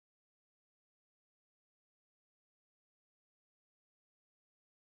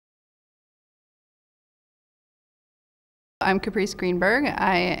I'm Caprice Greenberg.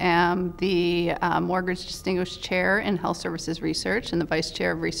 I am the Morgridge Distinguished Chair in Health Services Research and the Vice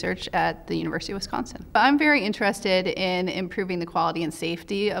Chair of Research at the University of Wisconsin. I'm very interested in improving the quality and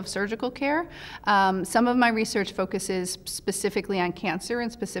safety of surgical care. Some of my research focuses specifically on cancer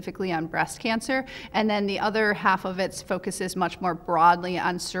and specifically on breast cancer, and then the other half of it focuses much more broadly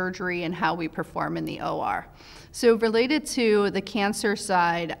on surgery and how we perform in the OR. So related to the cancer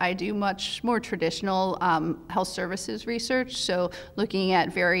side, I do much more traditional health services research, so looking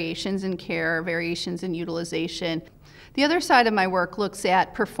at variations in care, variations in utilization. The other side of my work looks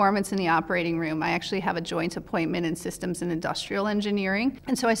at performance in the operating room. I actually have a joint appointment in systems and industrial engineering.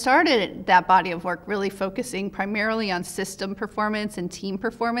 And so I started that body of work really focusing primarily on system performance and team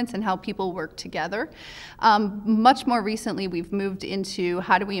performance and how people work together. Much more recently, we've moved into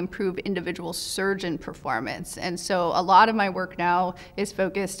how do we improve individual surgeon performance. And so a lot of my work now is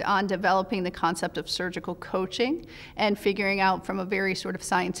focused on developing the concept of surgical coaching and figuring out from a very sort of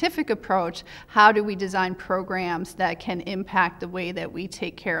scientific approach, how do we design programs that can impact the way that we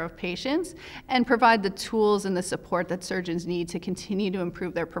take care of patients and provide the tools and the support that surgeons need to continue to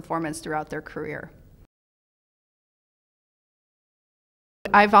improve their performance throughout their career.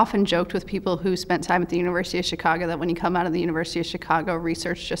 I've often joked with people who spent time at the University of Chicago that when you come out of the University of Chicago,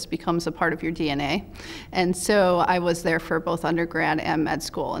 research just becomes a part of your DNA. And so I was there for both undergrad and med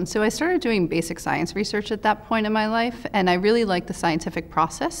school. And so I started doing basic science research at that point in my life, and I really liked the scientific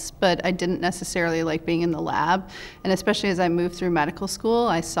process, but I didn't necessarily like being in the lab. And especially as I moved through medical school,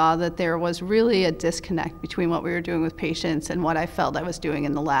 I saw that there was really a disconnect between what we were doing with patients and what I felt I was doing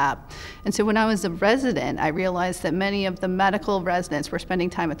in the lab. And so when I was a resident, I realized that many of the medical residents were spending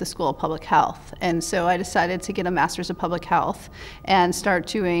time at the School of Public Health. And so I decided to get a Master's of Public Health and start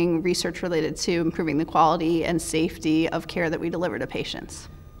doing research related to improving the quality and safety of care that we deliver to patients.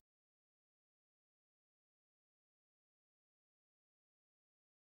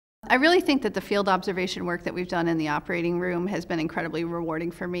 I really think that the field observation work that we've done in the operating room has been incredibly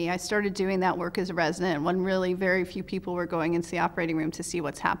rewarding for me. I started doing that work as a resident when really very few people were going into the operating room to see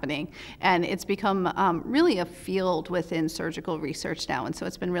what's happening. And it's become really a field within surgical research now. And so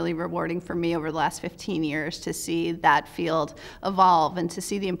it's been really rewarding for me over the last 15 years to see that field evolve and to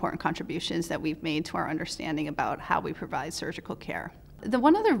see the important contributions that we've made to our understanding about how we provide surgical care. The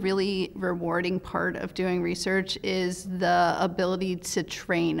one other really rewarding part of doing research is the ability to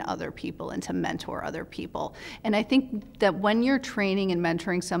train other people and to mentor other people. And I think that when you're training and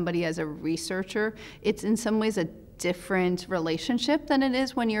mentoring somebody as a researcher, it's in some ways a different relationship than it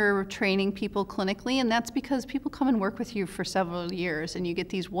is when you're training people clinically, and that's because people come and work with you for several years and you get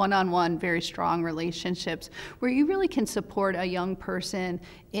these one-on-one very strong relationships where you really can support a young person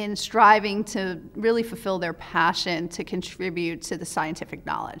in striving to really fulfill their passion to contribute to the scientific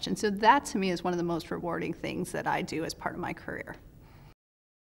knowledge. And so that to me is one of the most rewarding things that I do as part of my career.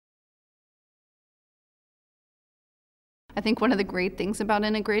 I think one of the great things about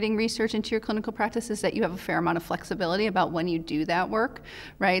integrating research into your clinical practice is that you have a fair amount of flexibility about when you do that work,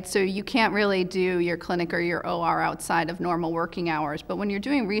 right? So you can't really do your clinic or your OR outside of normal working hours, but when you're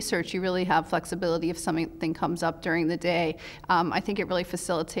doing research, you really have flexibility if something comes up during the day. I think it really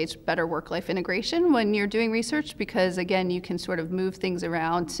facilitates better work-life integration when you're doing research because, again, you can sort of move things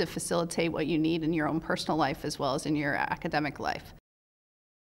around to facilitate what you need in your own personal life as well as in your academic life.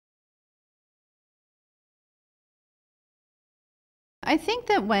 I think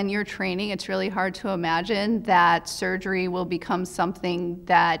that when you're training, it's really hard to imagine that surgery will become something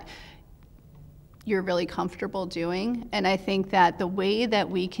that you're really comfortable doing. And I think that the way that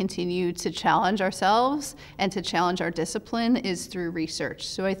we continue to challenge ourselves and to challenge our discipline is through research.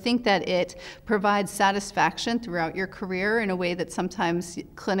 So I think that it provides satisfaction throughout your career in a way that sometimes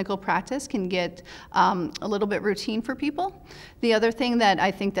clinical practice can get a little bit routine for people. The other thing that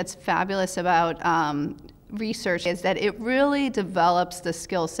I think that's fabulous about research is that it really develops the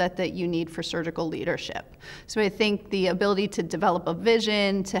skill set that you need for surgical leadership. So I think the ability to develop a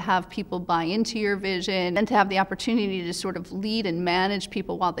vision, to have people buy into your vision, and to have the opportunity to sort of lead and manage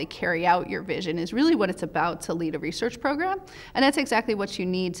people while they carry out your vision is really what it's about to lead a research program. And that's exactly what you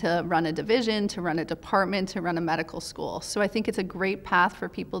need to run a division, to run a department, to run a medical school. So I think it's a great path for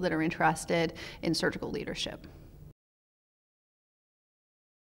people that are interested in surgical leadership.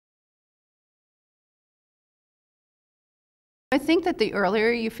 I think that the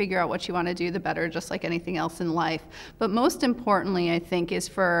earlier you figure out what you want to do, the better, just like anything else in life. But most importantly, I think, is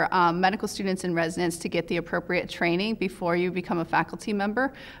for medical students and residents to get the appropriate training before you become a faculty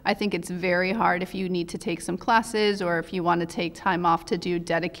member. I think it's very hard if you need to take some classes or if you want to take time off to do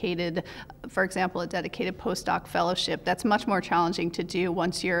dedicated for example, a dedicated postdoc fellowship. That's much more challenging to do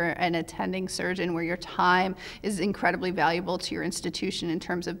once you're an attending surgeon, where your time is incredibly valuable to your institution in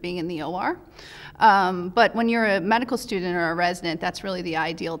terms of being in the OR. But when you're a medical student or a resident, that's really the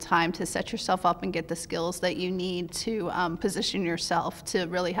ideal time to set yourself up and get the skills that you need to position yourself to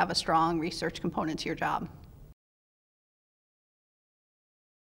really have a strong research component to your job.